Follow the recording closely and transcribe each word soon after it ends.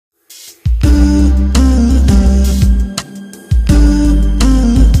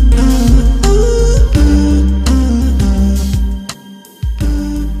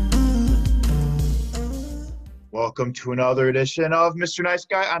Welcome to another edition of Mr. Nice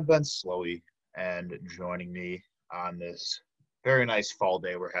Guy. I'm Ben Slowey, and joining me on this very nice fall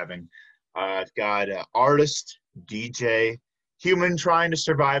day we're having, I've got an artist, DJ, human trying to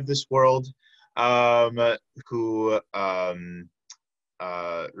survive this world, who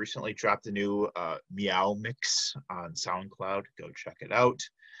recently dropped a new Meow mix on SoundCloud. Go check it out.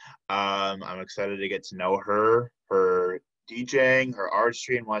 I'm excited to get to know her DJing, her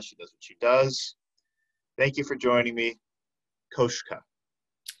artistry, and why she does what she does. Thank you for joining me, Koshka.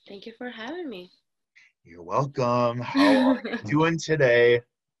 Thank you for having me. You're welcome. How are you doing today?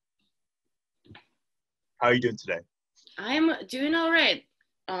 How are you doing today? I'm doing all right.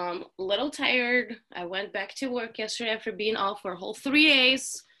 A little tired. I went back to work yesterday after being off for a whole 3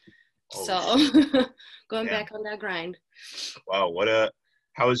 days. Oh, So going back on that grind. Wow,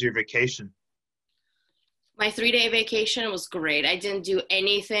 how was your vacation? My 3-day vacation was great. I didn't do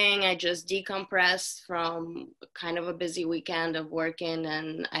anything. I just decompressed from kind of a busy weekend of working,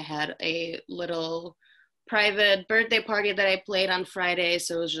 and I had a little private birthday party that I played on Friday.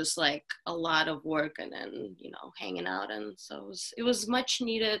 So it was just like a lot of work and then, hanging out. And so it was much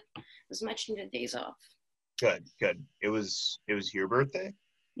needed. It was much needed days off. Good. It was your birthday?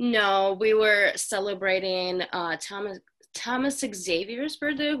 No, we were celebrating Thomas Xavier's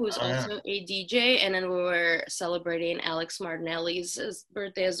birthday, who's also a DJ, and then we were celebrating Alex Martinelli's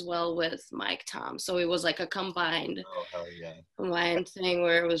birthday as well with Mike Tom. So it was like a combined thing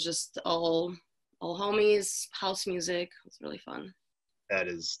where it was just all homies, house music. It was really fun. That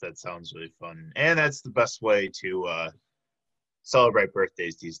sounds really fun, and that's the best way to celebrate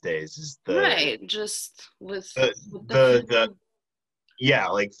birthdays these days. Is just with the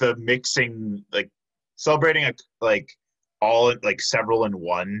like the mixing, like celebrating all several in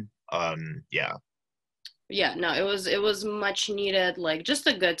one. It was much needed, like just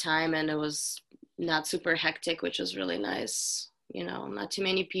a good time, and it was not super hectic, which was really nice. Not too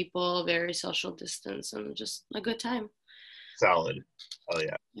many people, very social distance, and just a good time. Solid. Oh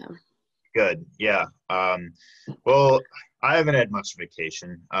yeah. Yeah. Good. Yeah. Well, I haven't had much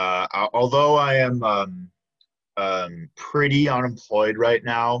vacation. Although I am pretty unemployed right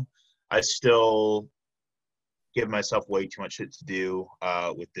now, I still give myself way too much shit to do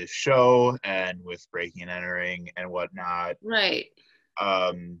with this show and with breaking and entering and whatnot. Right.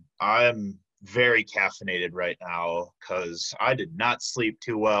 I'm very caffeinated right now because I did not sleep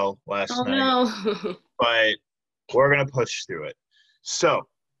too well last night. No. But we're gonna push through it. So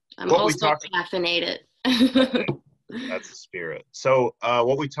I'm also caffeinated. That's the spirit. So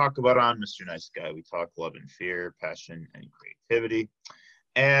what we talk about on Mr. Nice Guy, we talk love and fear, passion and creativity.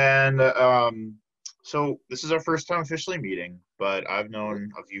 And so this is our first time officially meeting, but I've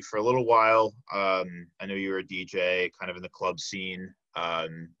known of you for a little while. I know you were a DJ kind of in the club scene.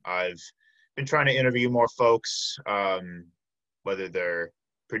 I've been trying to interview more folks, whether they're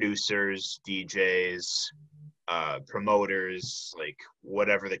producers, DJs, promoters, like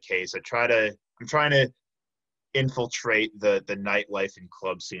whatever the case. I'm trying to infiltrate the nightlife and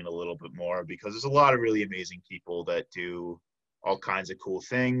club scene a little bit more because there's a lot of really amazing people that do all kinds of cool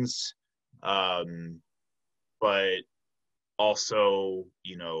things. But also,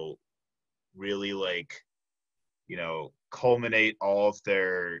 really culminate all of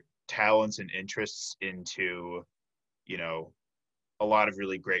their talents and interests into, a lot of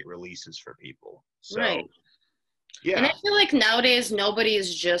really great releases for people. So, right. Yeah. And I feel like nowadays nobody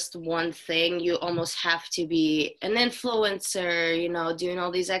is just one thing. You almost have to be an influencer, doing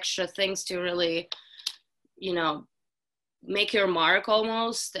all these extra things to really, make your mark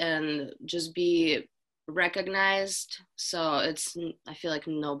almost and just be recognized. So I feel like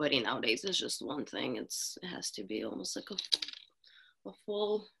nobody nowadays is just one thing. It has to be almost like a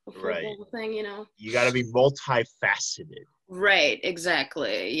full thing, You got to be multifaceted. Right,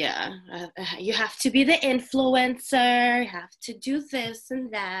 exactly. Yeah. You have to be the influencer, you have to do this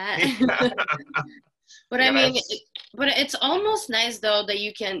and that. Yeah. But I mean, but it's almost nice though that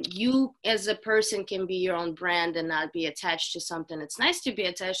you as a person can be your own brand and not be attached to something. It's nice to be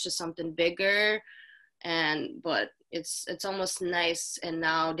attached to something bigger, but it's almost nice in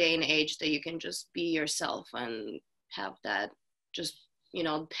now day and age that you can just be yourself and have that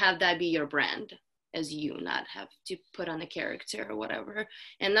have that be your brand as you, not have to put on a character or whatever.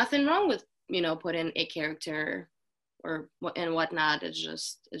 And nothing wrong with, putting a character or and whatnot. It's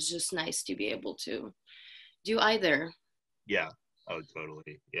just nice to be able to do either. Yeah. Oh,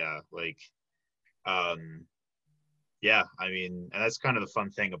 totally. Yeah. Yeah, I mean, and that's kind of the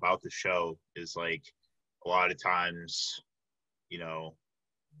fun thing about the show is like a lot of times,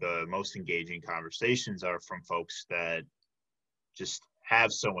 the most engaging conversations are from folks that just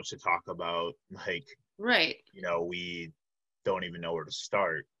have so much to talk about, like Right. We don't even know where to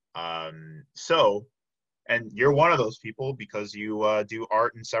start. So, and you're one of those people because you do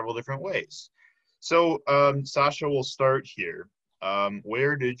art in several different ways. So, Sasha, we'll start here.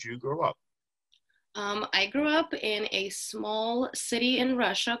 Where did you grow up? I grew up in a small city in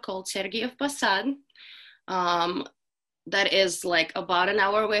Russia called Sergiev Posad. Um, that is like about an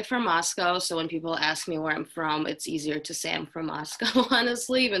hour away from Moscow. So when people ask me where I'm from, it's easier to say I'm from Moscow,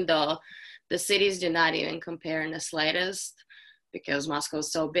 honestly, even though the cities do not even compare in the slightest because Moscow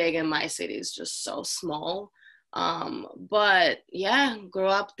is so big and my city is just so small. But yeah, grew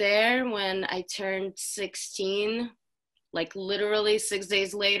up there. When I turned 16, like literally 6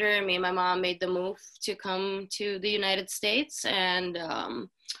 days later, me and my mom made the move to come to the United States. And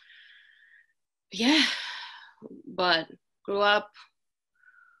yeah, but grew up,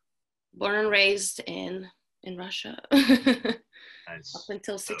 born and raised in Russia up Nice.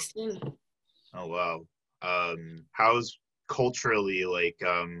 until 16. Oh, wow. How's culturally, like,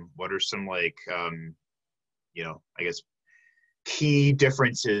 what are some, like, I guess key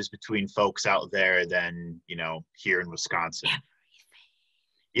differences between folks out there than, here in Wisconsin?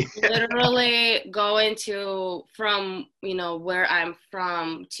 Yeah. Literally going to from where I'm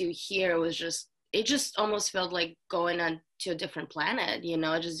from to here was just, it just almost felt like going on to a different planet.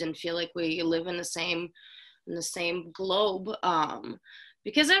 It just didn't feel like we live in the same globe,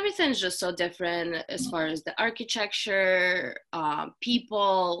 because everything's just so different as far as the architecture,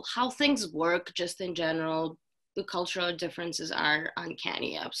 people, how things work just in general. The cultural differences are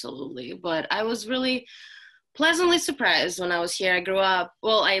uncanny, absolutely. But I was really pleasantly surprised when I was here. I grew up,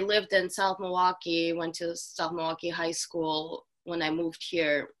 well, I lived in South Milwaukee, went to South Milwaukee High School when I moved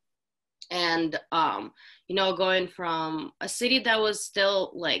here. And going from a city that was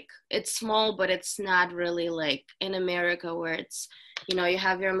still like, it's small, but it's not really like in America where it's, you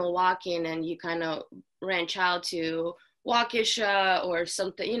have your Milwaukee and then you kind of branch out to Waukesha or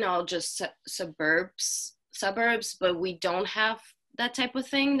something, just suburbs, but we don't have that type of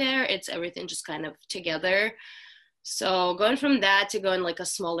thing there. It's everything just kind of together. So going from that to going like a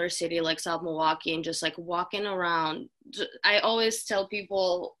smaller city like South Milwaukee and just like walking around, I always tell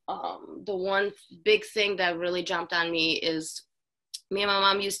people, the one big thing that really jumped on me is me and my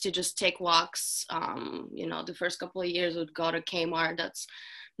mom used to just take walks. The first couple of years would go to Kmart. That's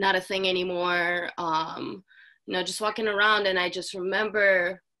not a thing anymore. Just walking around, and I just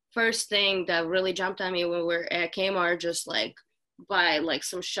remember first thing that really jumped on me when we were at Kmart, just like by like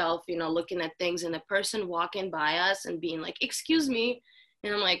some shelf, looking at things, and the person walking by us and being like, "Excuse me,"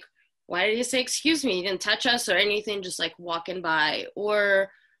 and I'm like, "Why did you say excuse me? You didn't touch us or anything." Just like walking by, or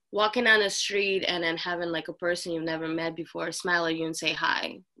walking on the street and then having like a person you've never met before smile at you and say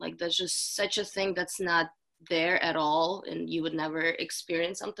hi. Like that's just such a thing that's not there at all, and you would never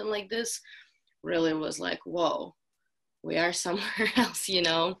experience something like this. Really was like, whoa, we are somewhere else.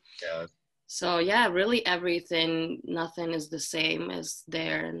 Yeah. So yeah, really everything, nothing is the same as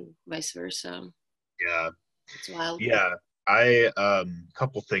there and vice versa. Yeah. It's wild. Yeah. I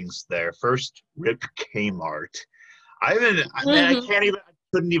couple things there. First, rip Kmart. I Mhm. can't even, I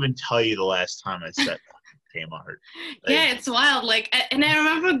couldn't even tell you the last time I said Kmart. Like, Yeah, it's wild. Like, and I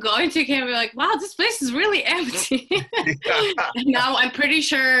remember going to camp and be like, wow, this place is really empty. And now I'm pretty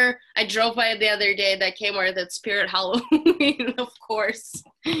sure I drove by it the other day that Kmart, that Spirit Halloween, of course.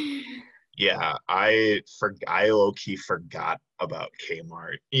 yeah, I low-key forgot about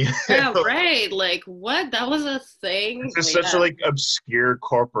Kmart. Yeah. Yeah, right. Like, what? That was a thing? It's just But such a yeah, like obscure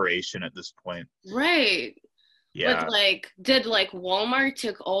corporation at this point. right. But Yeah. like, did like Walmart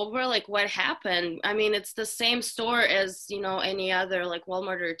took over? Like, what happened? I mean, it's the same store as, any other like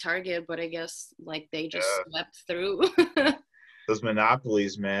Walmart or Target, but I guess like they just Yeah. swept through. Those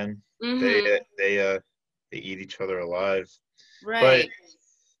monopolies, man. They Mm-hmm. they uh they eat each other alive. But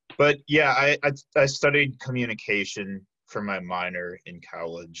Right. yeah, I studied communication for my minor in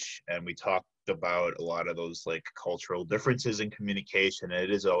college, and we talked about a lot of those like cultural differences in communication. And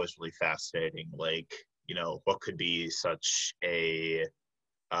it is always really fascinating, like, what could be such a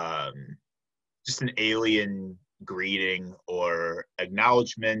um just an alien greeting or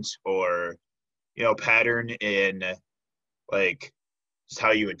acknowledgement or pattern in like just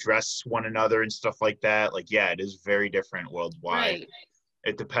how you address one another and stuff like that. Like, yeah, it is very different worldwide. Right.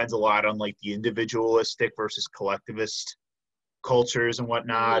 It depends a lot on like the individualistic versus collectivist cultures and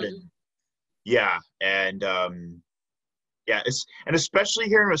whatnot. And Mm-hmm. yeah, and yeah, and especially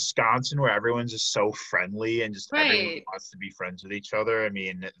here in Wisconsin where everyone's just so friendly and just everyone Right. wants to be friends with each other. I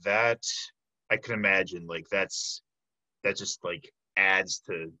mean, that I can imagine like that just like adds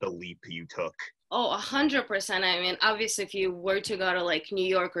to the leap you took. Oh, 100%. I mean, obviously, if you were to go to like New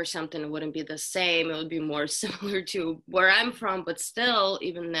York or something, it wouldn't be the same. It would be more similar to where I'm from, but still,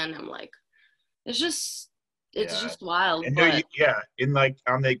 even then, I'm like, it's just, it's Yeah. just wild. And no, But yeah, in like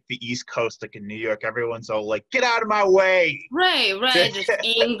on the East Coast, like in New York, everyone's all like, "Get out of my way!" right, right, just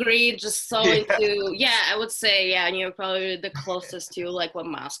angry, just so Yeah, into, yeah, I would say, yeah, and you're probably the closest to like what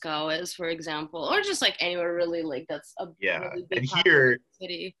Moscow is, for example, or just like anywhere really like that's a yeah. really And big populated here,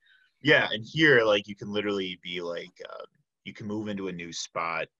 city. yeah, and here, like you can literally be like, you can move into a new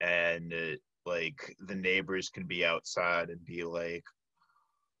spot, and like the neighbors can be outside and be like,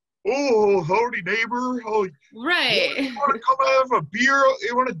 "Oh, howdy, neighbor. Oh, Right. want to come have a beer?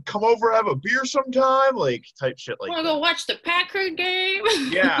 You want to come over have a beer sometime?" Like type shit like Want to go that. watch the Packer game?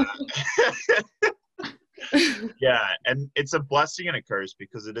 Yeah. Yeah, and it's a blessing and a curse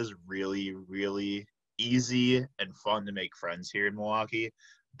because it is really, really easy and fun to make friends here in Milwaukee.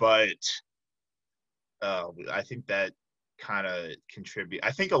 But I think that kind of contribute.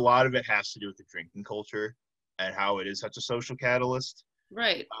 I think a lot of it has to do with the drinking culture and how it is such a social catalyst.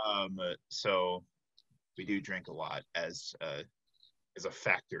 Right. So we do drink a lot as a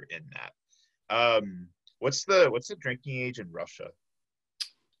factor in that. What's the drinking age in Russia?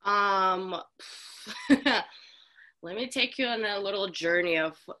 Um, let me take you on a little journey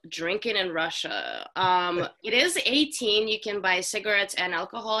of drinking in Russia. It is 18. You can buy cigarettes and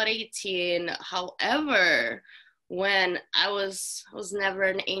alcohol at 18. However, when I was never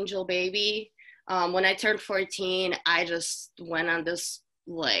an angel baby. When I turned 14, I just went on this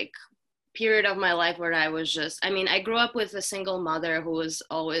like period of my life where I was just, I mean, I grew up with a single mother who was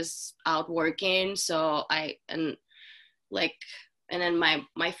always out working. So and like, and then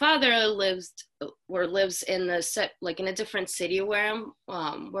my father lives in the set like in a different city where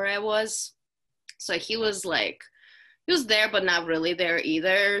I was. So he was there but not really there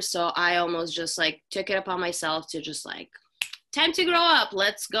either. So I almost just like took it upon myself to just like time to grow up.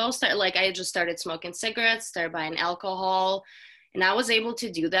 Let's go start. Like I just started smoking cigarettes, started buying alcohol. And I was able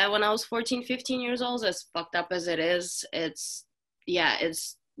to do that when I was 14, 15 years old, as fucked up as it is. Yeah,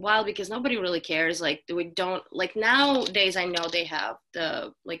 it's wild because nobody really cares. Like we don't, like nowadays I know they have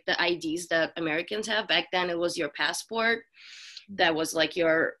the IDs that Americans have. Back then it was your passport that was like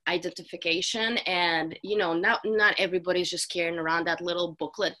your identification, and not everybody's just carrying around that little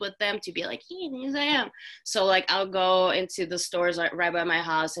booklet with them to be like, hey, here's I am. So like I'll go into the stores right by my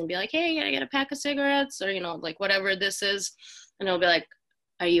house and be like, hey, can I get a pack of cigarettes, or like whatever this is, and they'll be like,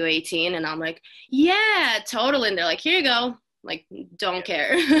 are you 18? And I'm like, yeah, totally. And they're like, here you go, like don't Yeah,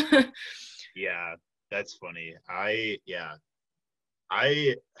 care. yeah, that's funny. I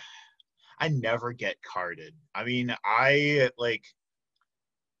I never get carded. I mean, I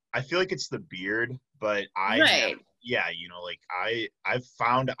feel like it's the beard, but I never. Right. Yeah, like I've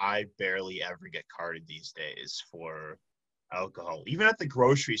found I barely ever get carded these days for alcohol. Even at the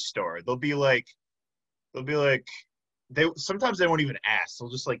grocery store, they'll be like they sometimes they won't even ask. They'll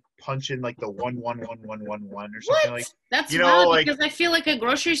just like punch in like the 11111 or something What? like, That's wild like because I feel like at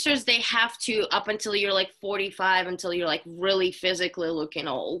grocery stores they have to up until you're like 45 until you're like really physically looking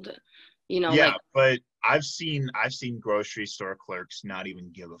old. yeah, Like but I've seen grocery store clerks not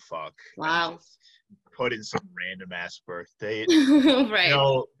even give a fuck and wow. just put in some random ass birth date. Right.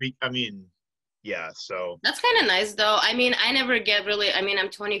 I mean, yeah, so That's kind of nice though. I mean, I never get really, I mean, I'm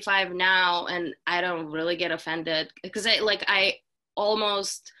 25 now and I don't really get offended because I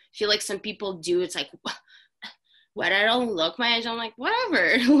almost feel like some people do. It's like, what, I don't look my age. I'm like,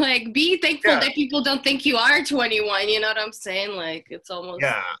 whatever. Like, be thankful yeah, that people don't think you are 21. You know what I'm saying? Like, it's almost,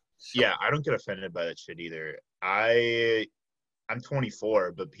 yeah, yeah, I don't get offended by that shit either. I'm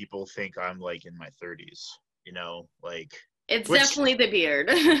 24, but people think I'm like in my 30s, like it's which definitely the beard.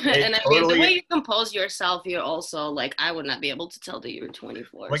 it And I mean, the way totally. you compose yourself, you're also like, I would not be able to tell that you're Oh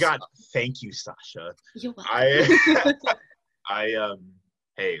 24. my So God, thank you, Sasha. you're welcome. I I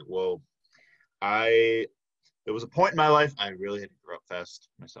hey, well, I there was a point in my life I really had to grow up fast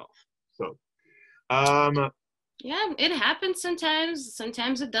myself. So, um, Yeah, it happens sometimes.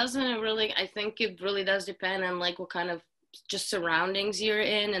 Sometimes it doesn't. I think it really does depend on like what kind of just surroundings you're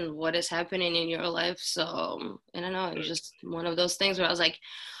in and what is happening in your life. So I don't know. It's just one of those things where I was like,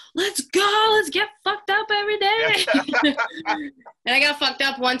 let's go, let's get fucked up every yeah, day. And I got fucked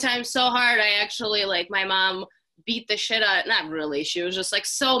up one time so hard. I actually like my mom beat the shit out. Not really. She was just like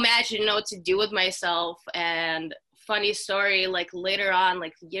so mad she didn't know what to do with myself. And funny story, like later on,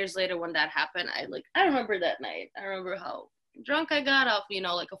 like years later when that happened, I remember that night. I remember how drunk I got off,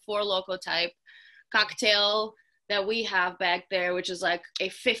 like a Four Loco type cocktail that we have back there, which is like a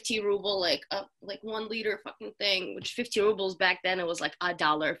 50 ruble, like 1 liter fucking thing, which 50 rubles back then it was like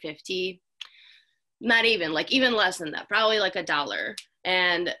 $1.50. not even, like even less than that, probably like $1.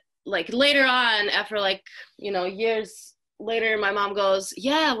 And like later on, after like, you know, years later, my mom goes,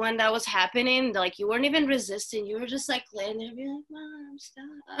 yeah, when that was happening, like you weren't even resisting, you were just like laying there being like, Mom, stop.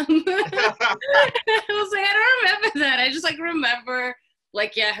 I was like, I don't remember that. I just like remember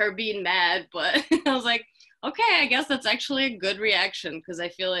like, yeah, her being mad, but I was like, okay, I guess that's actually a good reaction, because I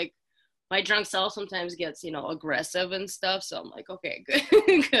feel like my drunk self sometimes gets, you know, aggressive and stuff. So I'm like, okay,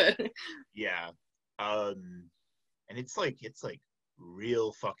 good, good. Yeah. And it's like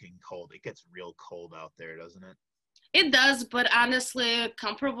real fucking cold. It gets real cold out there, doesn't it? It does, but honestly,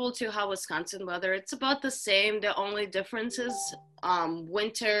 comparable to how Wisconsin weather, it's about the same. The only difference is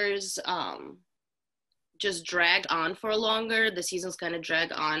winters just drag on for longer. The seasons kind of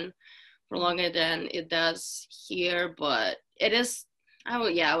drag on for longer than it does here, but it is, I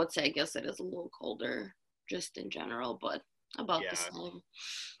would say, I guess it is a little colder just in general, but about the same.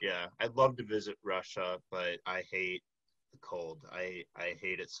 Yeah, I'd love to visit Russia, but I hate the cold. I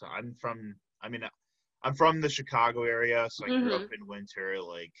hate it. So I'm from the Chicago area, so I grew up in winter,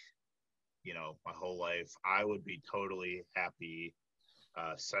 like, you know, my whole life. I would be totally happy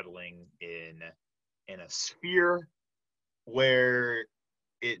settling in a sphere where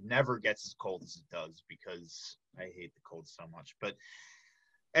it never gets as cold as it does, because I hate the cold so much. But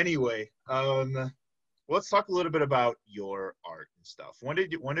anyway, let's talk a little bit about your art and stuff. When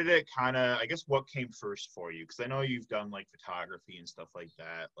did it kind of, I guess, what came first for you? Because I know you've done like photography and stuff like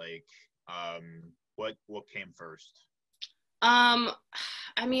that. Like, what came first? I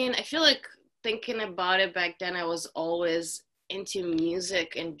mean, I feel like thinking about it back then, I was always into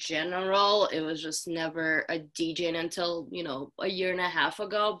music in general. It was just never a DJ until, you know, a year and a half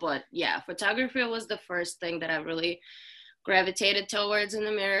ago. But yeah, photography was the first thing that I really gravitated towards in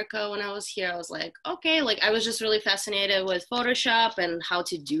America when I was here. I was like, okay, like I was just really fascinated with Photoshop and how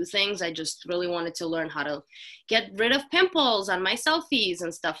to do things. I just really wanted to learn how to get rid of pimples on my selfies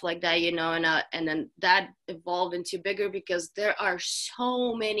and stuff like that, you know, and then that evolved into bigger, because there are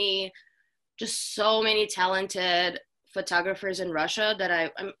so many talented photographers in Russia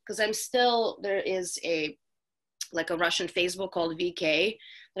that I'm still, there is a like a Russian Facebook called VK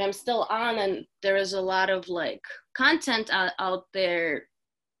that I'm still on, and there is a lot of like content out there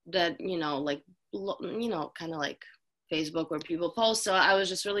that, you know, like, you know, kind of like Facebook where people post. So I was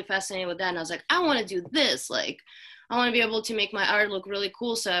just really fascinated with that, and I was like, I want to do this. Like, I want to be able to make my art look really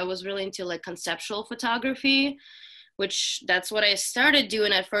cool. So I was really into like conceptual photography, which that's what I started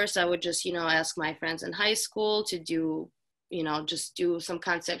doing at first. I would just, you know, ask my friends in high school to do, you know, just do some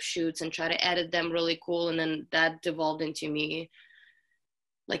concept shoots and try to edit them really cool. And then that devolved into me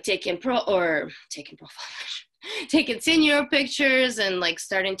like taking senior pictures and like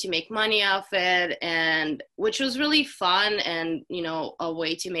starting to make money off it, and which was really fun and, you know, a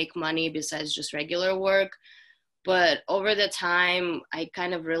way to make money besides just regular work. But over the time, I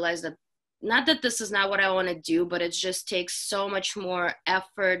kind of realized that, not that this is not what I want to do, but it just takes so much more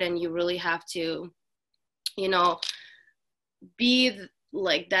effort, and you really have to, you know, be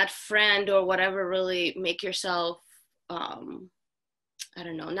like that friend or whatever, really make yourself, I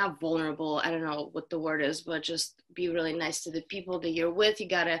don't know, not vulnerable, I don't know what the word is, but just be really nice to the people that you're with. You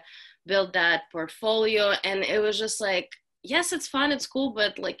gotta build that portfolio. And it was just like, yes, it's fun, it's cool,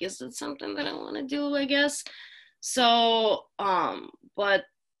 but like, is it something that I want to do, I guess? So, but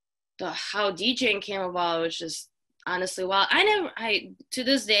how DJing came about was just, honestly, well, to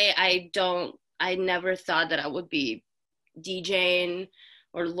this day, I never thought that I would be DJing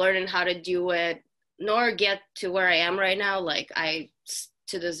or learning how to do it, nor get to where I am right now. Like,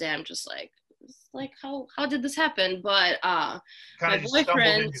 to this day, I'm just like, how did this happen? But Kind my of just stumbled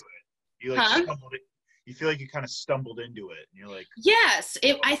boyfriend, into it. You like stumbled it. You feel like you kind of stumbled into it, and you're like, yes,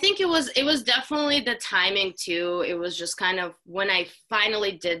 I think it was definitely the timing too. It was just kind of when I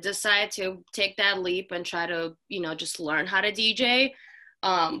finally did decide to take that leap and try to, you know, just learn how to DJ.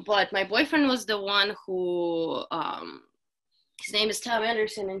 But my boyfriend was the one who, his name is Tom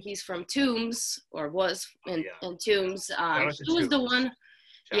Anderson, and he's from Toombs, or was in Toombs. He was the one.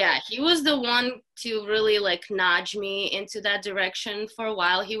 Yeah, he was the one to really like nudge me into that direction for a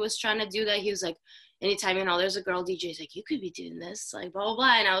while. He was trying to do that. He was like, anytime, you know, there's a girl DJ, he's like, you could be doing this, like, blah, blah,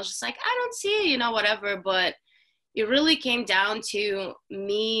 blah. And I was just like, I don't see it, you know, whatever. But it really came down to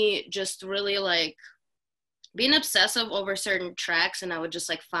me just really like being obsessive over certain tracks. And I would just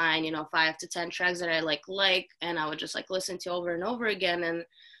like find, you know, 5 to 10 tracks that I like, and I would just like listen to over and over again. And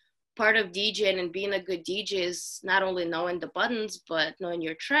part of DJing and being a good DJ is not only knowing the buttons, but knowing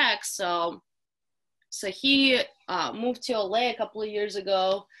your tracks. So he moved to LA a couple of years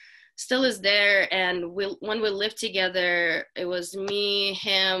ago, still is there. And when we lived together, it was me,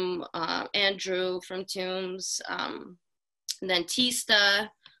 him, Andrew from Tombs, then Tista,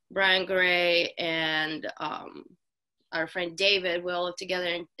 Brian Gray, and our friend David. We all lived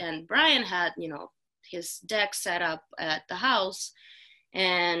together, and Brian had, you know, his deck set up at the house,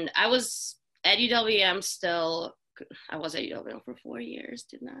 and I was at UWM still. I was at UWM for 4 years,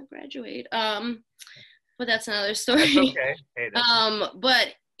 did not graduate. But that's another story. That's okay. Hey, but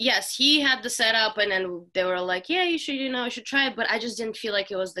yes, he had the setup, and then they were like, yeah, you should, you know, you should try it. But I just didn't feel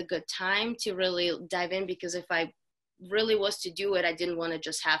like it was the good time to really dive in, because if I really was to do it, I didn't want to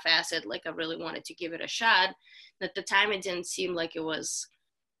just half-ass it. Like, I really wanted to give it a shot. And at the time, it didn't seem like it was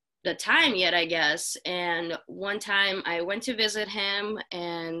the time yet, I guess. And one time I went to visit him,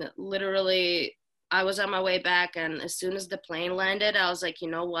 and literally I was on my way back, and as soon as the plane landed, I was like, you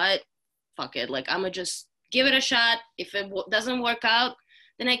know what? Fuck it. Like, I'm gonna just give it a shot. If it doesn't work out,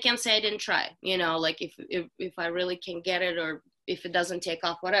 then I can't say I didn't try. You know, like if I really can get it, or if it doesn't take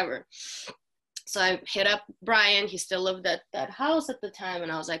off, whatever. So I hit up Brian. He still lived at that house at the time,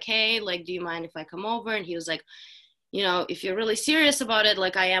 and I was like, hey, like, do you mind if I come over? And he was like, you know, if you're really serious about it,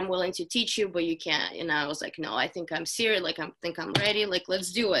 like, I am willing to teach you, but you can't. And I was like, no, I think I'm serious. Like, I think I'm ready. Like,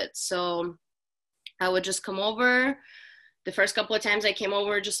 let's do it. So I would just come over. The first couple of times I came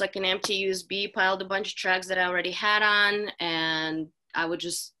over, just like an empty USB, piled a bunch of tracks that I already had on, and I would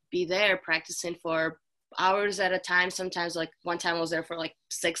just be there practicing for hours at a time. Sometimes, like, one time I was there for like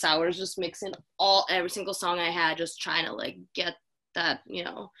 6 hours, just mixing every single song I had, just trying to like get that, you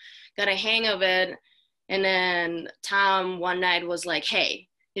know, got a hang of it. And then Tom one night was like, hey,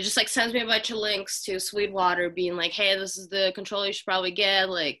 he just like sends me a bunch of links to Sweetwater, being like, hey, this is the controller you should probably get,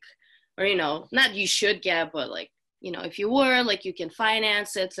 like, or, you know, not you should get, but like, you know, if you were, like, you can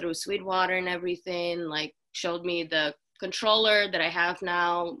finance it through Sweetwater and everything. Like, showed me the controller that I have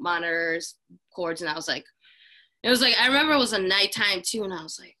now, monitors, cords, and I was like, it was like, I remember it was a nighttime too, and I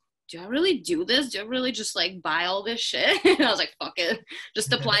was like, do I really do this? Do I really just like buy all this shit? And I was like, fuck it.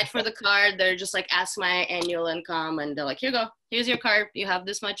 Just applied for the card. They're just like, ask my annual income, and they're like, here you go. Here's your card. You have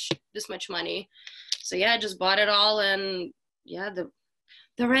this much money. So yeah, I just bought it all, and yeah,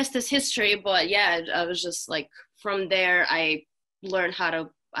 the rest is history. But yeah, I was just like, from there, I learned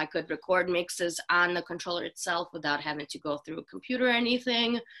I could record mixes on the controller itself without having to go through a computer or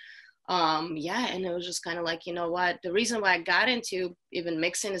anything. Yeah, and it was just kind of like, you know what, the reason why I got into even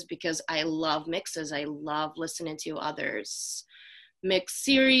mixing is because I love mixes. I love listening to others mix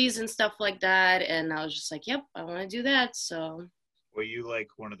series and stuff like that, and I was just like, yep, I want to do that. So were you like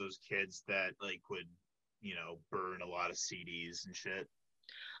one of those kids that like would, you know, burn a lot of CDs and shit?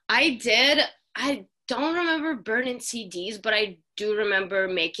 I did. I don't remember burning CDs, but I do remember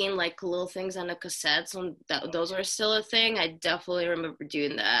making like little things on the cassettes when those were still a thing. I definitely remember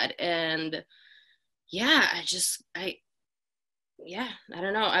doing that. And yeah, I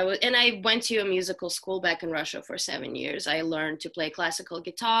don't know. I went to a musical school back in Russia for 7 years. I learned to play classical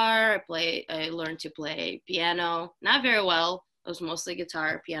guitar. I learned to play piano, not very well. It was mostly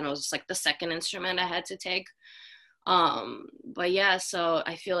guitar. Piano was just like the second instrument I had to take. But yeah, so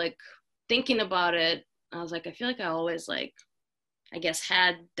I feel like, thinking about it, I was like, I feel like I always, like, I guess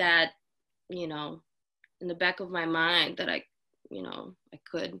had that, you know, in the back of my mind that I, you know, I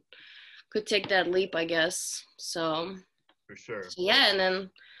could take that leap, I guess. So for sure. So yeah, and then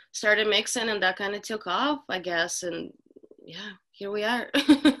started mixing, and that kind of took off, I guess. And yeah, here we are.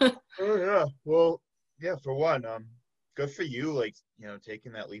 Oh yeah. Well, yeah, for one, good for you, like, you know,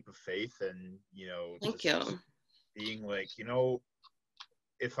 taking that leap of faith, and, you know, Thank you. Being like, you know,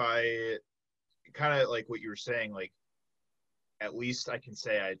 if I kind of like what you were saying, like, at least I can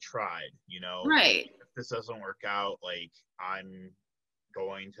say I tried, you know. Right. If this doesn't work out, like, I'm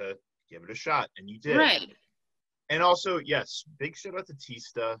going to give it a shot, and you did. Right. And also, yes, big shout out to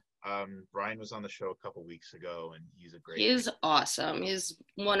Tista. Brian was on the show a couple weeks ago, and he's awesome. He's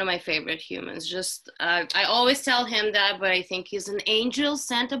one of my favorite humans. Just I always tell him that, but I think he's an angel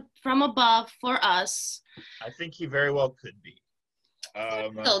sent from above for us. I think he very well could be.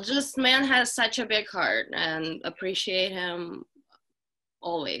 Just man has such a big heart, and appreciate him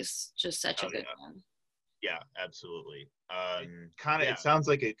always. Just such a good man. Yeah, absolutely. It sounds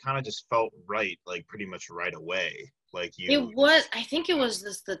like it kind of just felt right, like pretty much right away. Like I think it was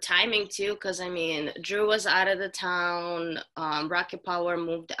just the timing too, because I mean, Drew was out of the town, Rocket Power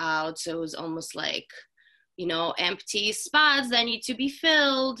moved out, so it was almost like, you know, empty spots that need to be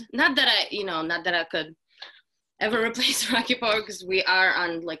filled. Not that I could ever replace Rocket Power, because we are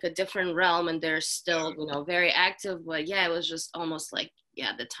on like a different realm, and they're still, you know, very active. But yeah, it was just almost like,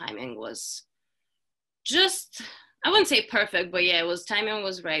 yeah, the timing was just I wouldn't say perfect, but yeah, it was timing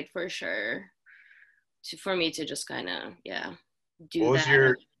was right for sure for me to just kind of do What was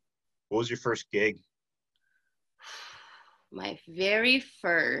that. your first gig? My very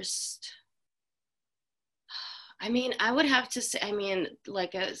first. I mean, I would have to say. I mean,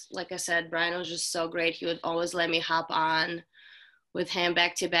 like I said, Brian was just so great. He would always let me hop on with him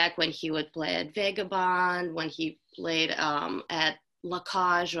back to back when he would play at Vagabond, when he played at La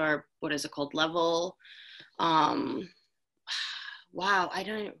Cage, or what is it called, Level. Um, wow, I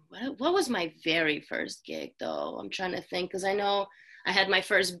don't. What was my very first gig though? I'm trying to think because I know I had my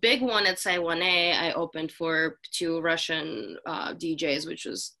first big one at Saiwane. I opened for two Russian DJs, which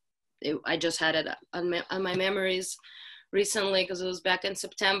was I just had it on my memories recently because it was back in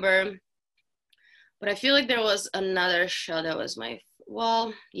September. But I feel like there was another show that was I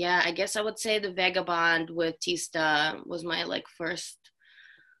guess I would say the Vagabond with Tista was my like first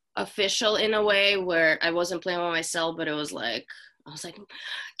official in a way where I wasn't playing by myself, but it was like I was like,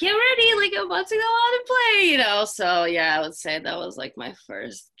 get ready, like I'm about to go out and play, you know. So yeah, I would say that was like my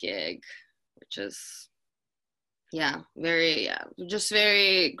first gig, which is just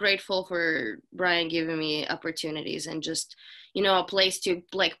very grateful for Brian giving me opportunities and just, you know, a place to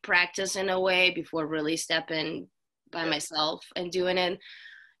like practice in a way before really stepping by myself and doing it.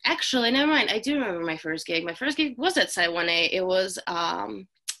 Actually, never mind. I do remember my first gig. My first gig was at Saiwane. It was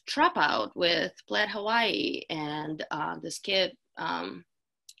Trap Out with Plaid Hawaii and this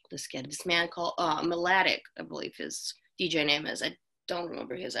man called Melodic, I believe his DJ name is. I don't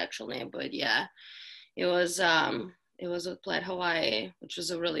remember his actual name, but yeah, it was with Plaid Hawaii, which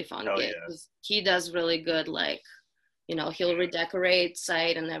was a really fun gig. Yeah. He does really good, like, you know, he'll redecorate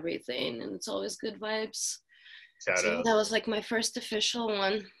site and everything, and it's always good vibes. So that was like my first official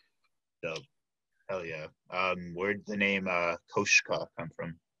one. Dope. Hell yeah. Where'd the name Koshka come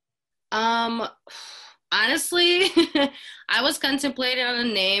from? Honestly, I was contemplating on a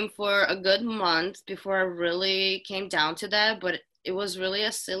name for a good month before I really came down to that, but it was really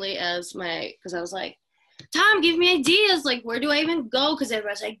as silly as because I was like, Tom, give me ideas. Like, where do I even go? Because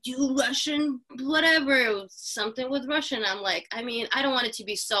everybody's like, do Russian, whatever, something with Russian. I'm like, I mean, I don't want it to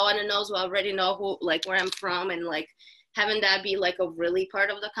be so on the nose. I already know where I'm from, and like having that be like a really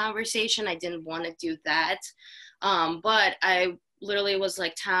part of the conversation. I didn't want to do that. But I literally was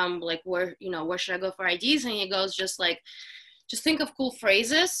like, Tom, like, where should I go for ideas? And he goes, just think of cool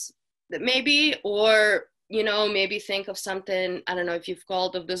phrases that maybe, or, you know, maybe think of something. I don't know if you've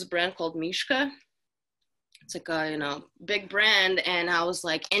called of this brand called Mishka. It's like a, you know, big brand. And I was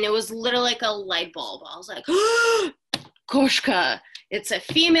like, and it was literally like a light bulb. I was like, Koshka, it's a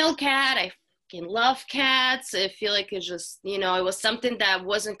female cat. I fucking love cats. I feel like it's just, you know, it was something that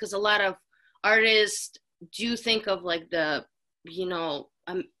wasn't, because a lot of artists do think of like the, you know,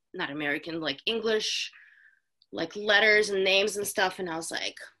 not American, like English, like letters and names and stuff. And I was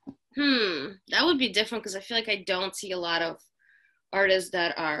like, that would be different, because I feel like I don't see a lot of artists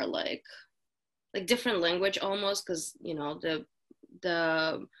that are like different language almost, because, you know, the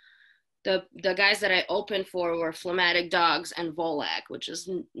guys that I opened for were Phlegmatic Dogs and Volak, which is,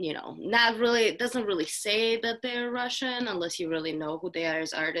 you know, not really, doesn't really say that they're Russian unless you really know who they are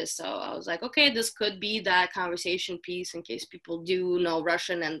as artists. So I was like, okay, this could be that conversation piece in case people do know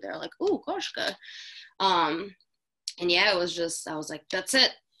Russian and they're like, ooh, Koshka. And yeah, it was just, I was like, that's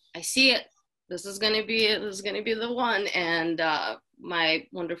it. I see it. This is gonna be it. This is gonna be the one. And my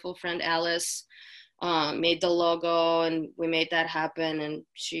wonderful friend Alice made the logo, and we made that happen, and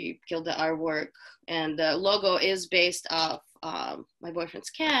she killed the artwork. And the logo is based off my boyfriend's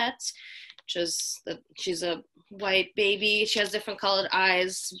cat, she's a white baby. She has different colored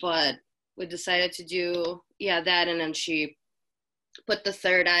eyes, but we decided to do that, and then she put the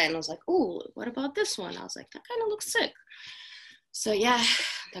third eye, and I was like, oh, what about this one? I was like, that kind of looks sick. So yeah,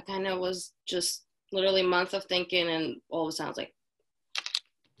 that kind of was just literally a month of thinking, and all of a sudden I was like,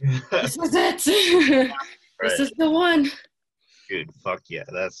 this is it. This is the one. Dude, fuck yeah,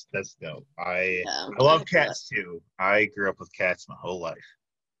 that's dope. I love cats too. I grew up with cats my whole life.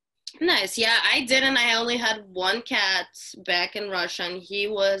 Nice. Yeah, I didn't. I only had one cat back in Russia, and he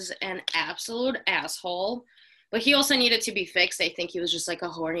was an absolute asshole. But he also needed to be fixed. I think he was just like a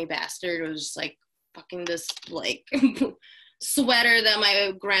horny bastard. It was just like fucking this like sweater that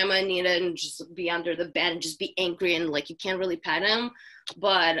my grandma needed, and just be under the bed and just be angry, and like you can't really pet him.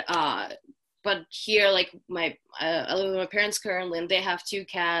 But here, like I live with my parents currently, and they have two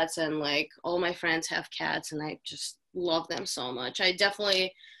cats, and like all my friends have cats, and I just love them so much. I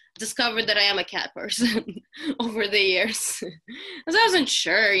definitely discovered that I am a cat person over the years, because I wasn't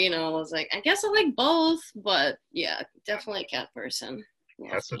sure, you know. I was like, I guess I like both, but yeah, definitely a cat person.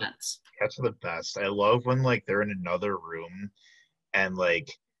 Love cats. Cats are the best. I love when like they're in another room and like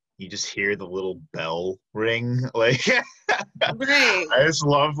you just hear the little bell ring. Like Right. I just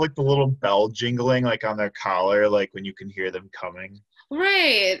love like the little bell jingling like on their collar, like when you can hear them coming.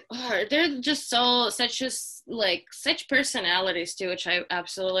 Right. Oh, they're just such personalities too, which I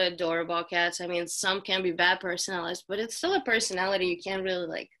absolutely adore about cats. I mean, some can be bad personalities, but it's still a personality. You can't really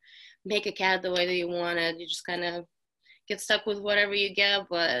like make a cat the way that you want it. You just kind of get stuck with whatever you get.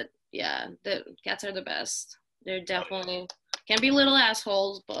 But yeah, the cats are the best. They're definitely can be little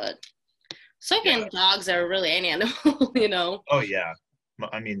assholes, but so Yeah. can dogs are really any animal, you know. Oh yeah.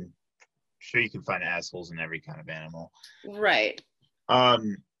 I mean, sure you can find assholes in every kind of animal. Right.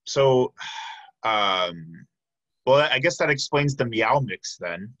 So well, I guess that explains the meow mix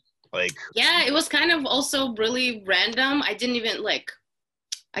then. Like Yeah, it was kind of also really random. I didn't even like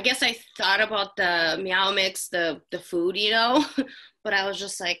I guess I thought about the meow mix, the food, you know, but I was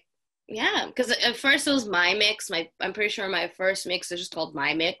just like, yeah, because at first it was my mix. I'm pretty sure my first mix is just called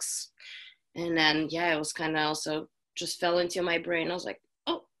my mix, and then yeah, it was kind of also just fell into my brain. I was like,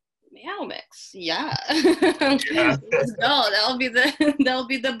 oh, meow mix, yeah, yeah. let's go. That'll be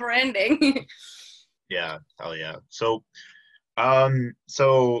the branding. Yeah, hell yeah. So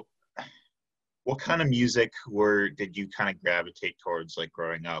what kind of music did you kind of gravitate towards like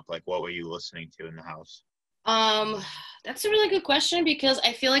growing up? Like what were you listening to in the house? Um, that's a really good question because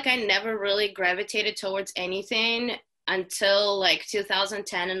I feel like I never really gravitated towards anything until like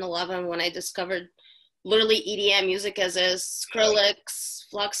 2010 and 11 when I discovered literally EDM music as is Skrillex,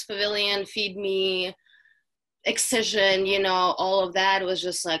 Flux Pavilion, Feed Me, Excision, you know, all of that was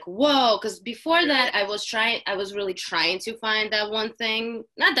just like, whoa. Because before that, I was really trying to find that one thing.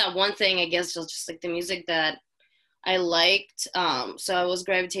 Not that one thing, I guess, just like the music that I liked. So I was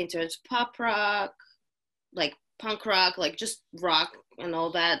gravitating towards pop rock, like punk rock, like just rock and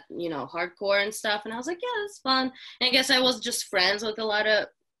all that, you know, hardcore and stuff. And I was like, yeah, that's fun. And I guess I was just friends with a lot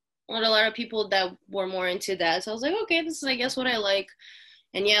of people that were more into that. So I was like, okay, this is I guess what I like.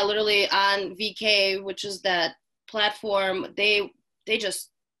 And yeah, literally on VK, which is that platform, they just,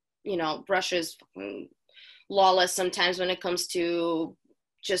 you know, Russia's lawless sometimes when it comes to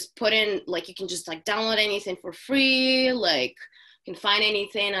just put in like you can just like download anything for free, like you can find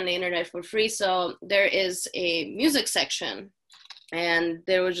anything on the internet for free. So there is a music section and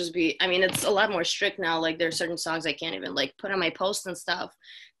there would just be, I mean, it's a lot more strict now. Like there are certain songs I can't even like put on my post and stuff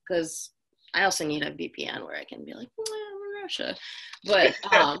because I also need a VPN where I can be like, well, I'm in Russia. But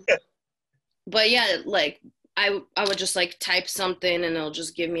but yeah, like I would just like type something and it'll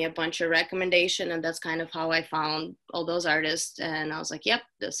just give me a bunch of recommendation, and that's kind of how I found all those artists. And I was like, yep,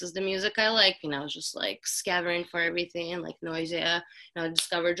 this is the music I like. And I was just like scavenging for everything, like Noisia, you know,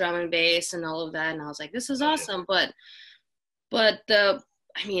 discovered drum and bass and all of that. And I was like, this is awesome. But I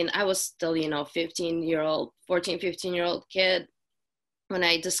mean, I was still, you know, 15-year-old, 14, 15-year-old kid when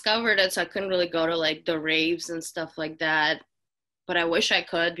I discovered it. So I couldn't really go to like the raves and stuff like that. But I wish I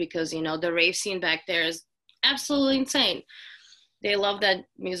could because, you know, the rave scene back there is absolutely insane. They love that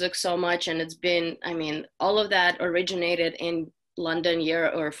music so much. And it's been, I mean, all of that originated in London,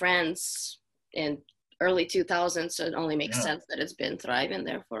 Europe, or France in early 2000s. So it only makes sense that it's been thriving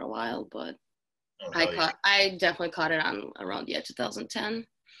there for a while. But I definitely caught it on around 2010.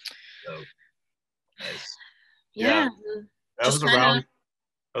 Oh, nice. Yeah. That Just was kind of.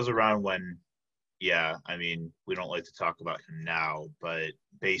 that was around when, yeah, I mean, we don't like to talk about him now, but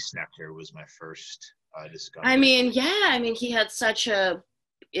Bass Nectar was my first discovery. I mean, yeah, I mean, he had such a,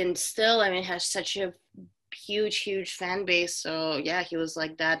 and still, I mean, has such a huge fan base. So yeah, he was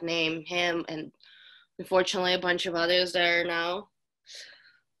like that name, him, and unfortunately a bunch of others that are now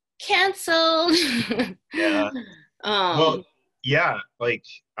canceled. Yeah. Well, yeah, like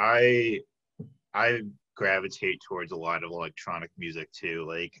I gravitate towards a lot of electronic music too.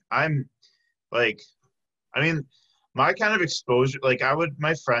 Like I mean, my kind of exposure, like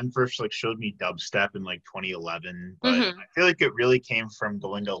my friend first like showed me dubstep in like 2011, but I feel like it really came from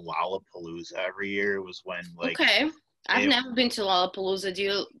going to Lollapalooza every year. It was when like okay, I've never been to Lollapalooza.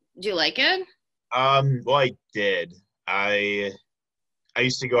 Do you like it? Well, I did. I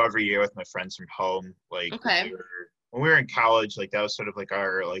used to go every year with my friends from home. Like okay, when we were in college, like that was sort of like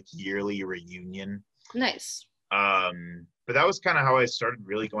our like yearly reunion. nice. But that was kind of how I started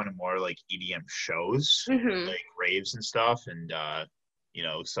really going to more like EDM shows, Mm-hmm. like raves and stuff, and you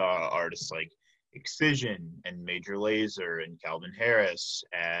know, saw artists like Excision and Major Lazer and Calvin Harris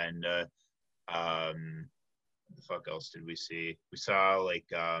and what the fuck else did we see? We saw like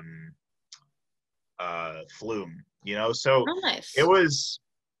Flume, you know. So Oh, nice. it was,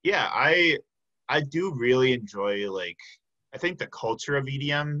 yeah. I do really enjoy like I think the culture of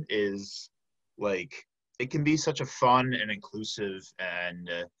EDM is like, it can be such a fun and inclusive and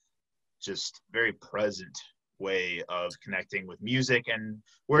just very present way of connecting with music, and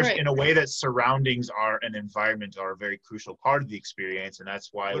whereas Right. in a way that surroundings are an environment are a very crucial part of the experience. And that's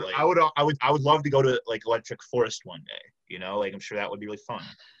why like I would love to go to like Electric Forest one day, you know, like I'm sure that would be really fun.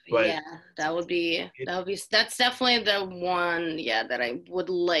 But Yeah, that's definitely the one, yeah, that I would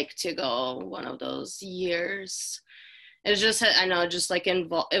like to go one of those years. It's just, I know, just like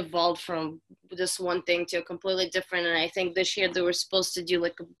evolved from this one thing to a completely different. And I think this year they were supposed to do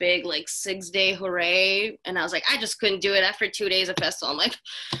like a big, like 6-day hooray. And I was like, I just couldn't do it after 2 days of festival. I'm like,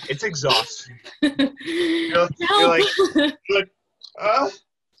 it's exhausting. help. You're like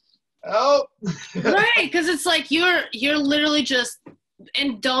help. Right, because it's like you're literally just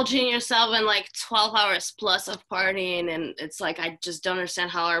indulging yourself in like 12 hours plus of partying, and it's like I just don't understand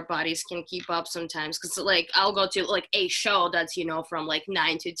how our bodies can keep up sometimes, because like I'll go to like a show that's, you know, from like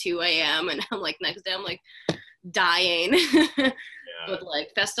 9 to 2 a.m. and I'm like next day I'm like dying. But like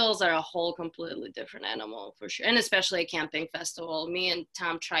festivals are a whole completely different animal for sure, and especially a camping festival. Me and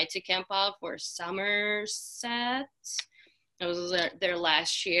Tom tried to camp out for Somerset. It was their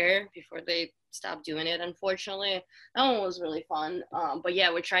last year before they stopped doing it, unfortunately. That one was really fun. But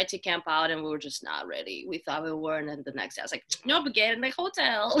yeah, we tried to camp out and we were just not ready. We thought we were, and then the next day I was like, nope, get in the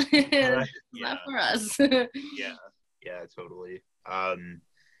hotel. It's not for us. Yeah, totally.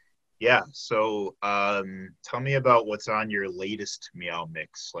 Yeah, so tell me about what's on your latest Meow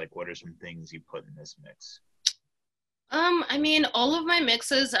mix. Like, what are some things you put in this mix? I mean, all of my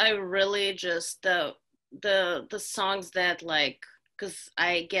mixes, I really just the songs that like, because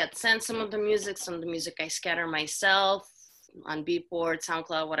I get sent some of the music I scatter myself on Beatport,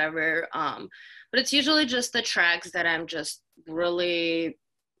 SoundCloud, whatever. But it's usually just the tracks that I'm just really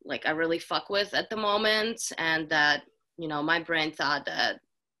like I really fuck with at the moment, and that, you know, my brain thought that,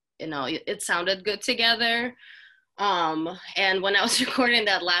 you know, it sounded good together. And when I was recording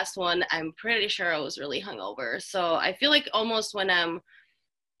that last one, I'm pretty sure I was really hungover. So I feel like almost when I'm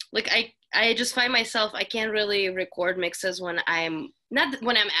like I just find myself, I can't really record mixes when I'm not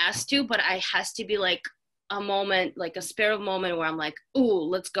when I'm asked to, but I has to be like a moment, like a spare moment where I'm like, ooh,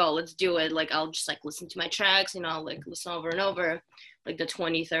 let's go, let's do it. Like I'll just like listen to my tracks, you know, like listen over and over, like the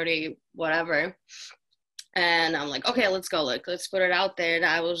 20, 30, whatever. And I'm like, okay, let's go, like let's put it out there. And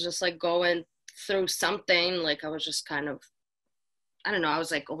I was just like going through something, like I was just kind of, I don't know, I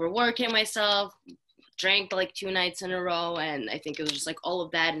was like overworking myself, drank like 2 nights in a row, and I think it was just like all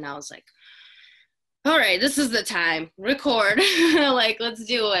of that. And I was like, all right, this is the time, record. Like let's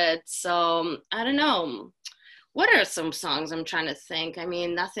do it. So I don't know, what are some songs I'm trying to think. I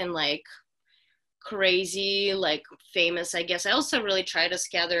mean, nothing like crazy like famous, I guess. I also really try to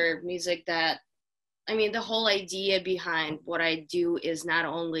gather music that, I mean, the whole idea behind what I do is not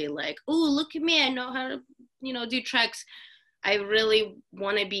only like, oh, look at me, I know how to, you know, do tracks. I really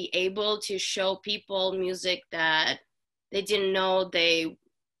want to be able to show people music that they didn't know they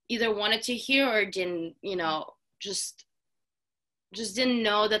either wanted to hear or didn't, you know, just didn't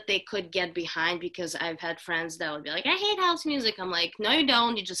know that they could get behind, because I've had friends that would be like, I hate house music. I'm like, no, you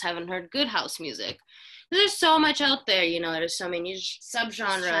don't. You just haven't heard good house music. There's so much out there, you know, there's so many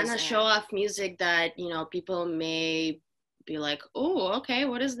subgenres. Trying to show off music that, you know, people may be like, oh, okay,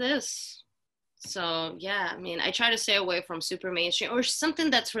 what is this? So yeah, I mean, I try to stay away from super mainstream or something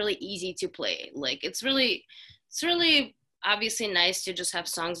that's really easy to play. Like it's really obviously nice to just have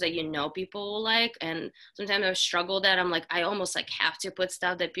songs that, you know, people will like. And sometimes I've struggled that I'm like, I almost like have to put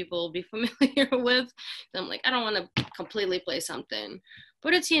stuff that people will be familiar with. I'm like, I don't want to completely play something,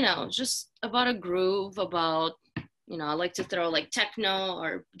 but it's, you know, just about a groove, about, you know, I like to throw like techno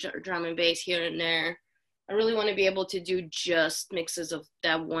or drum and bass here and there. I really want to be able to do just mixes of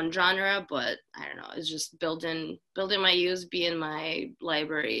that one genre, but I don't know. It's just building my USB in my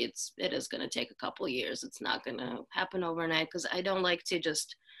library. It is going to take a couple years. It's not going to happen overnight, because I don't like to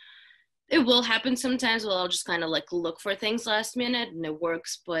just. It will happen sometimes where I'll just kind of like look for things last minute and it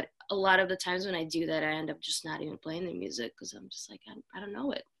works. But a lot of the times when I do that, I end up just not even playing the music, because I'm just like, I don't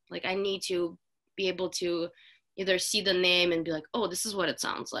know it. Like I need to be able to either see the name and be like, oh, this is what it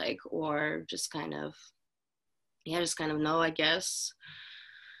sounds like, or just kind of know, I guess.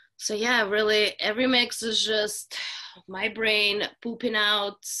 So yeah, really every mix is just my brain pooping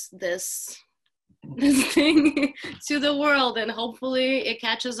out this thing to the world, and hopefully it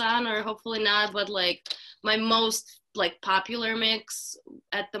catches on, or hopefully not. But like my most like popular mix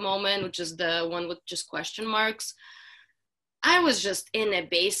at the moment, which is the one with just question marks, I was just in a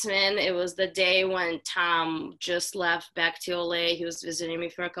basement. It was the day when Tom just left back to LA. He was visiting me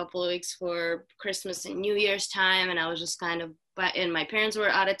for a couple of weeks for Christmas and New Year's time, and I was just kind of, and my parents were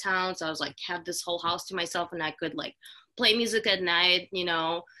out of town, so I was like, had this whole house to myself, and I could like play music at night, you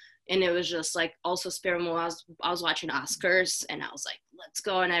know. And it was just like also spare moment. I was watching Oscars, and I was like, let's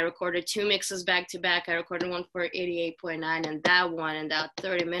go. And I recorded 2 mixes back to back. I recorded one for 88.9, and that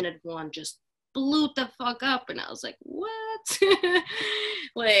 30-minute one just blew the fuck up. And I was like, what?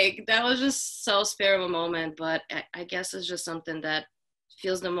 Like, that was just so spare of a moment. But I guess it's just something that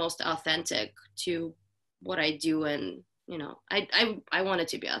feels the most authentic to what I do. And, you know, I want it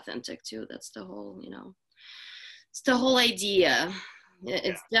to be authentic too. That's the whole, you know, it's the whole idea.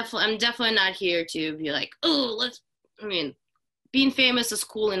 It's definitely, I'm definitely not here to be like, oh, I mean, being famous is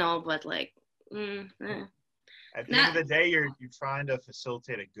cool and all, but like, at the end of the day, you're trying to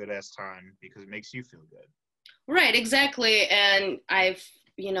facilitate a good ass time because it makes you feel good. Right, exactly. And I've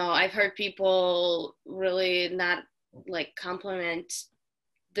heard people really not like compliment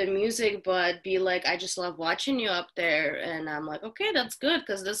the music, but be like, I just love watching you up there. And I'm like, okay, that's good.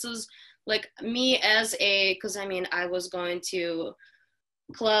 Cause this is like me cause I mean, I was going to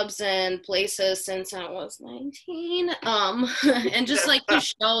clubs and places since I was 19. And just like the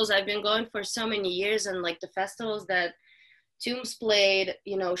shows I've been going for so many years, and like the festivals that Tombs played,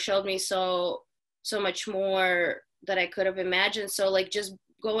 you know, showed me so much more that I could have imagined. So like just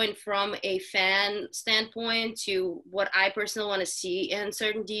going from a fan standpoint to what I personally want to see in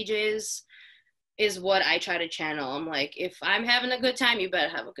certain DJs is what I try to channel. I'm like, if I'm having a good time, you better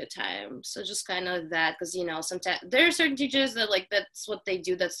have a good time. So just kind of that, because, you know, sometimes there are certain DJs that like, that's what they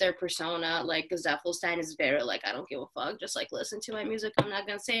do. That's their persona. Like Gazettelstein is very like, I don't give a fuck. Just like listen to my music. I'm not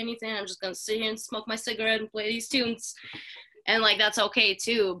going to say anything. I'm just going to sit here and smoke my cigarette and play these tunes. And like, that's okay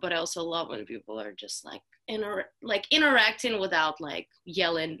too. But I also love when people are just like, interacting without like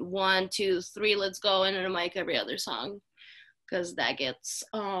yelling 1, 2, 3, let's go into the mic every other song. Because that gets,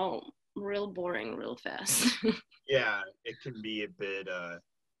 real boring real fast. Yeah, it can be a bit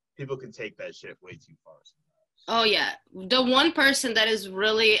people can take that shit way too far sometimes. Oh yeah, the one person that is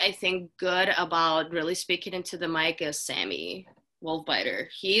really, I think, good about really speaking into the mic is Sammy Wolfbiter.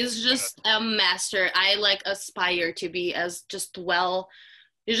 He's just a master. I like aspire to be as just well.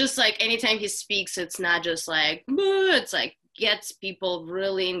 It's just like anytime he speaks, it's not just like, it's like gets people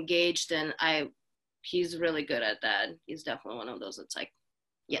really engaged, and he's really good at that. He's definitely one of those that's like,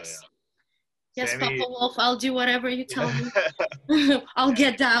 yes. Oh, yeah. Yes, Sammy, Papa Wolf, I'll do whatever you tell me. I'll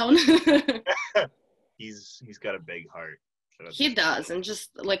get down. He's got a big heart. He does, and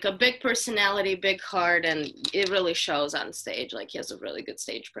just like a big personality, big heart, and it really shows on stage. Like he has a really good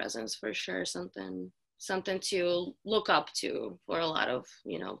stage presence for sure. Something to look up to for a lot of,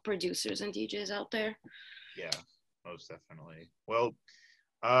 you know, producers and DJs out there. Yeah, most definitely. Well,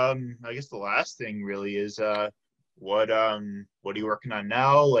 I guess the last thing really is what are you working on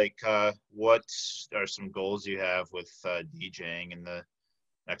now? Like, what are some goals you have with DJing in the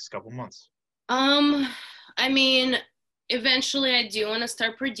next couple months? I mean, eventually I do want to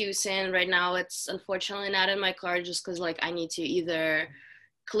start producing. Right now, it's unfortunately not in my card just because like I need to either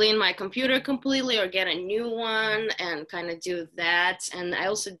clean my computer completely or get a new one and kind of do that. And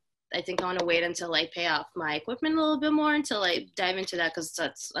I think I want to wait until I pay off my equipment a little bit more until I dive into that, because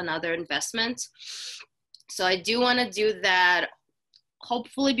that's another investment. So I do want to do that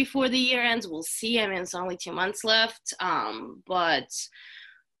hopefully before the year ends. We'll see. I mean, it's only 2 months left. But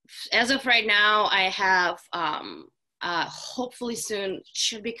as of right now, I have hopefully soon,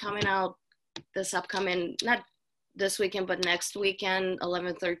 should be coming out this upcoming, not this weekend, but next weekend,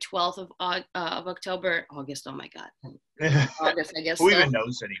 11th or 12th of October. August, oh my God. August, I guess. Who even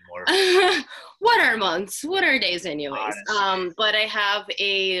knows anymore? What are months? What are days anyways? But I have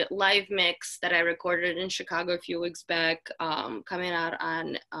a live mix that I recorded in Chicago a few weeks back, coming out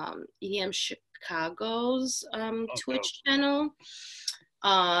on EDM Chicago's Twitch channel.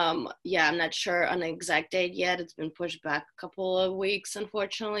 Yeah, I'm not sure on the exact date yet. It's been pushed back a couple of weeks,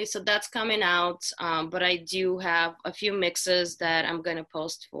 unfortunately. So that's coming out. But I do have a few mixes that I'm going to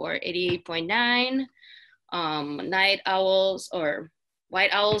post for 88.9, Night Owls or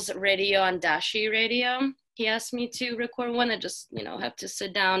White Owls Radio and Dashi Radio. He asked me to record one. I just, you know, have to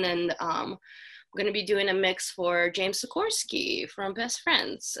sit down, and I'm going to be doing a mix for James Sikorsky from Best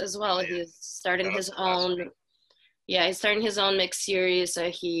Friends as well. Yeah. He's starting his own. Yeah, he's starting his own mix series.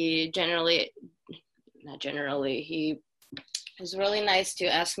 He was really nice to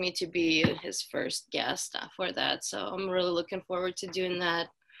ask me to be his first guest for that. So I'm really looking forward to doing that.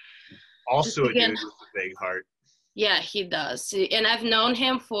 Also a dude with a big heart. Yeah, he does. And I've known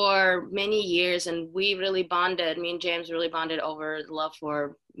him for many years, and we really bonded. Me and James really bonded over the love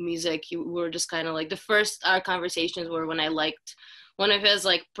for music. We were just kind of like the first our conversations were when I liked one of his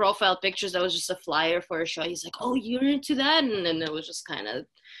like profile pictures that was just a flyer for a show. He's like, "Oh, you're into that?" And then it was just kind of,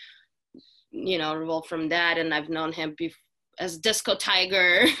 revolved from that. And I've known him as Disco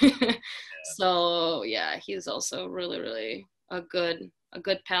Tiger. So yeah, he's also really, really a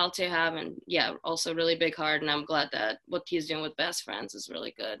good pal to have, and yeah, also really big heart. And I'm glad that what he's doing with Best Friends is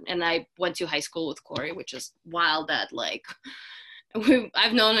really good. And I went to high school with Corey, which is wild that like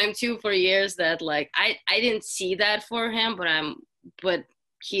I've known him too for years. That like I didn't see that for him, but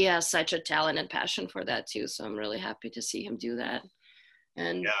he has such a talent and passion for that too. So I'm really happy to see him do that.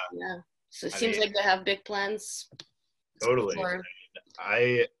 And yeah, so it seems like they have big plans. Totally.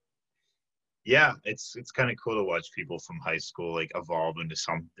 Yeah, it's kind of cool to watch people from high school like evolve into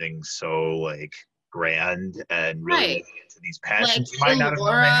something so like grand and really into these passions. Like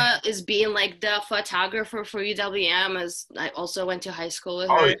Laura is being like the photographer for UWM, as I also went to high school with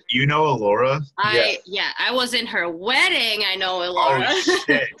her. Oh, you know Alora? I was in her wedding. I know Alora.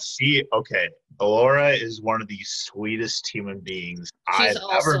 Oh shit. Okay. Alora is one of the sweetest human beings I've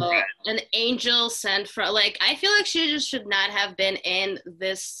ever met. An angel sent from, like, I feel like she just should not have been in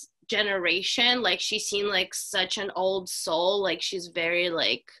this generation. Like, she seemed like such an old soul. Like, she's very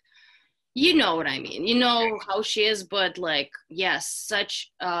like, you know what I mean, you know how she is, but like, yes,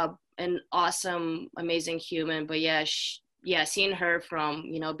 such an awesome, amazing human. But yeah, seeing her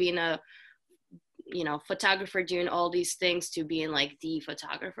from, being a, photographer doing all these things to being like the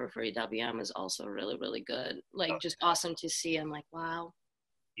photographer for UWM is also really, really good. Like, just awesome to see. I'm like, wow.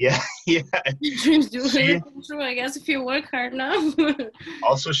 Yeah. Dreams do come true, I guess, if you work hard enough.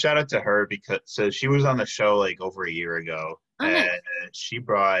 Also, shout out to her because she was on the show like over a year ago, and she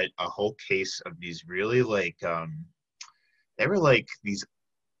brought a whole case of these really like they were like these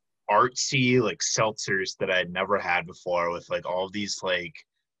artsy like seltzers that I'd never had before with like all these like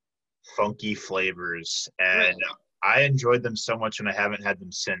funky flavors, and I enjoyed them so much, and I haven't had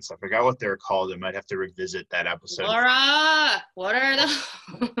them since. I forgot what they're called. I might have to revisit that episode. Laura, what are those?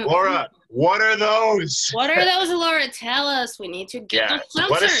 Laura, what are those? What are those, Laura? Tell us. We need to get those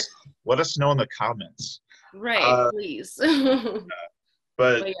seltzers. Let us know in the comments. Right, please.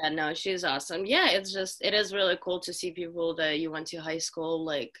 But yeah, no, she's awesome. Yeah, it is really cool to see people that you went to high school,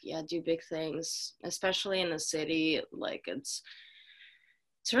 like, do big things, especially in the city. Like, it's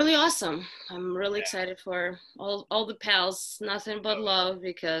really awesome. I'm really excited for all the pals. Nothing but love,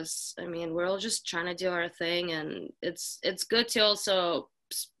 because I mean, we're all just trying to do our thing, and it's good to also,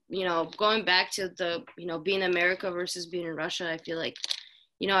 going back to the, being America versus being in Russia. I feel like,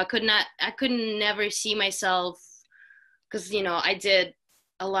 I could never see myself, because I did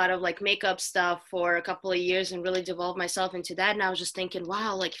a lot of like makeup stuff for a couple of years and really devolved myself into that. And I was just thinking,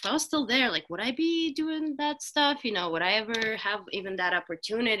 wow, like if I was still there, like would I be doing that stuff? Would I ever have even that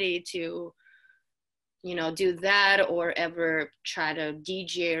opportunity to, do that, or ever try to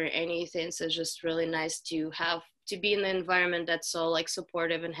DJ or anything? So it's just really nice to be in the environment that's so like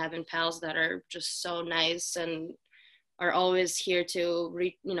supportive, and having pals that are just so nice and are always here to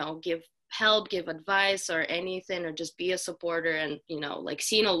give help, give advice or anything, or just be a supporter. And like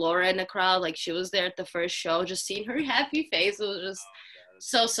seeing Laura in the crowd, like she was there at the first show, just seeing her happy face, it was just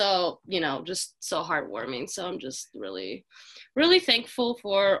so just so heartwarming. So I'm just really, really thankful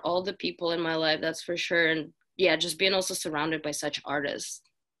for all the people in my life, that's for sure. And yeah, just being also surrounded by such artists,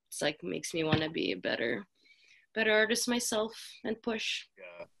 it's like makes me want to be a better artist myself and push.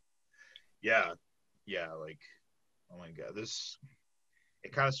 Yeah, like, oh my god,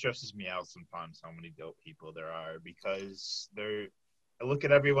 it kind of stresses me out sometimes how many dope people there are, because I look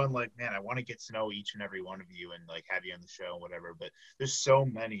at everyone like, man, I want to get to know each and every one of you and like have you on the show and whatever, but there's so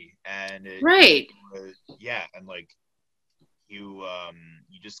many, and and like you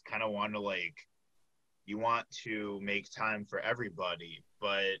just kind of want to like, you want to make time for everybody,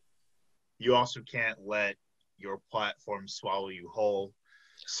 but you also can't let your platform swallow you whole.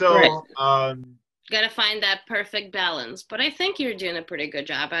 So gotta find that perfect balance, but I think you're doing a pretty good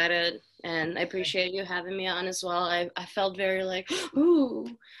job at it, and I appreciate you having me on as well. I felt very like, ooh,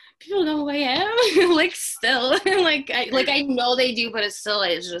 people know who I am. Like still like I know they do, but it's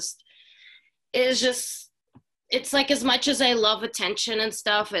like, as much as I love attention and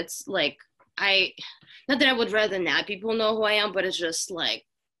stuff, it's like not that I would rather not people know who I am, but it's just like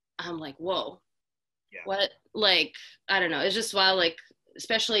I'm like, whoa, what, like, I don't know, it's just wild. Like,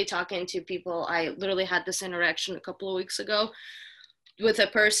 especially talking to people, I literally had this interaction a couple of weeks ago with a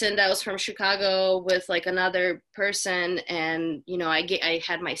person that was from Chicago with like another person, and you know, I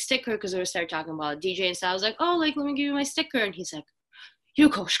had my sticker because we started talking about DJ and stuff. I was like, oh, like let me give you my sticker, and he's like, you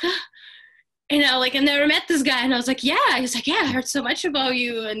Koshka? And I like I never met this guy, and I was like, yeah. He's like, yeah, I heard so much about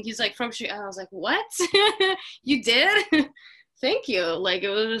you, and he's like from Chicago. I was like, what? You did? Thank you. Like it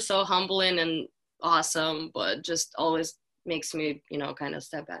was just so humbling and awesome, but just always makes me, you know, kind of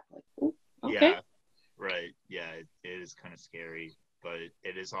step back like, ooh, okay. Yeah, right. Yeah, it is kind of scary, but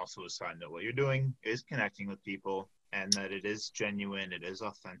it is also a sign that what you're doing is connecting with people and that it is genuine, it is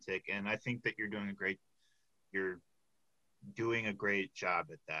authentic, and I think that you're doing a great job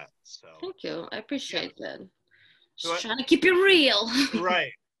at that. So Thank you. I appreciate that. So Just trying to keep it real.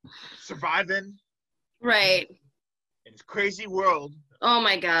 Right. Surviving. Right. In this crazy world. Oh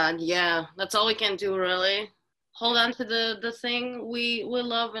my God, yeah. That's all we can do, really. Hold on to the thing we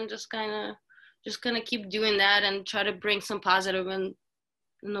love and just kind of keep doing that and try to bring some positive in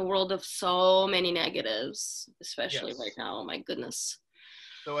the world of so many negatives, especially right now. Oh my goodness.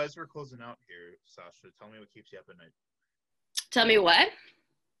 So as we're closing out here, Sasha, tell me what keeps you up at night. Tell me what?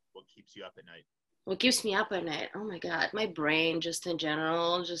 What keeps you up at night? What keeps me up at night? Oh my God, my brain just in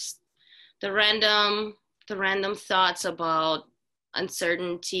general, just the random thoughts about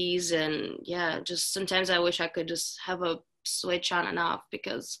uncertainties, and yeah, just sometimes I wish I could just have a switch on and off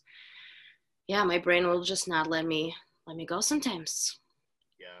because yeah, my brain will just not let me go sometimes.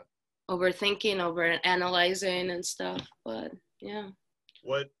 Yeah. Overthinking, over analyzing and stuff, but yeah.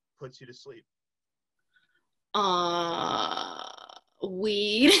 What puts you to sleep?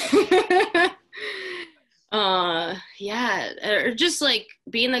 Weed. Yeah, or just like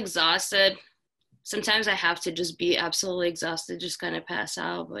being exhausted. Sometimes I have to just be absolutely exhausted, just kind of pass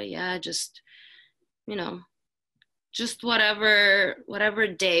out. But yeah, just, you know, just whatever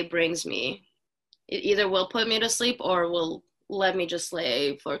day brings me. It either will put me to sleep or will let me just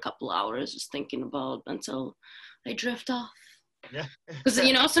lay for a couple hours just thinking about until I drift off. Yeah. Because,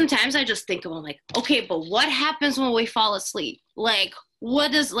 you know, sometimes I just think about like, okay, but what happens when we fall asleep? Like,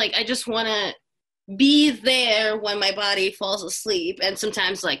 what is, like, I just want to be there when my body falls asleep. And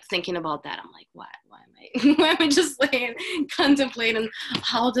sometimes like thinking about that, I'm like, why am I just laying contemplating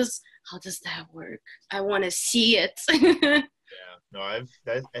how does that work? I want to see it. Yeah, no,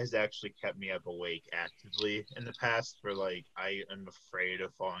 that has actually kept me up awake actively in the past. For like, I am afraid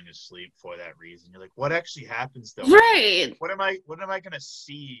of falling asleep for that reason. You're like, what actually happens though? Right. What am I gonna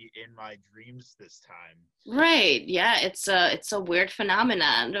see in my dreams this time? Right. Yeah, it's a weird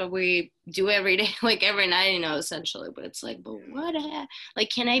phenomenon that we do every day, like every night, you know, essentially. But it's like, but what? Like,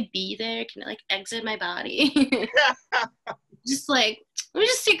 can I be there? Can I like exit my body? Just like, let me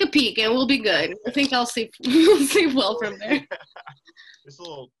just take a peek and we'll be good. I think I'll sleep sleep well from there. Just a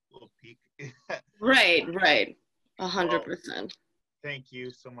little peek. Right. 100%. Thank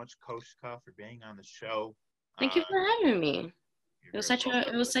you so much, Koshka, for being on the show. Thank you for having me. It was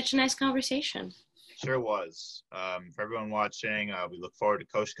such a nice conversation. Sure was. For everyone watching, we look forward to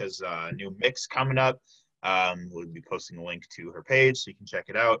Koshka's new mix coming up. We'll be posting a link to her page so you can check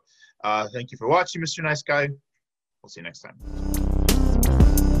it out. Thank you for watching, Mr. Nice Guy. We'll see you next time.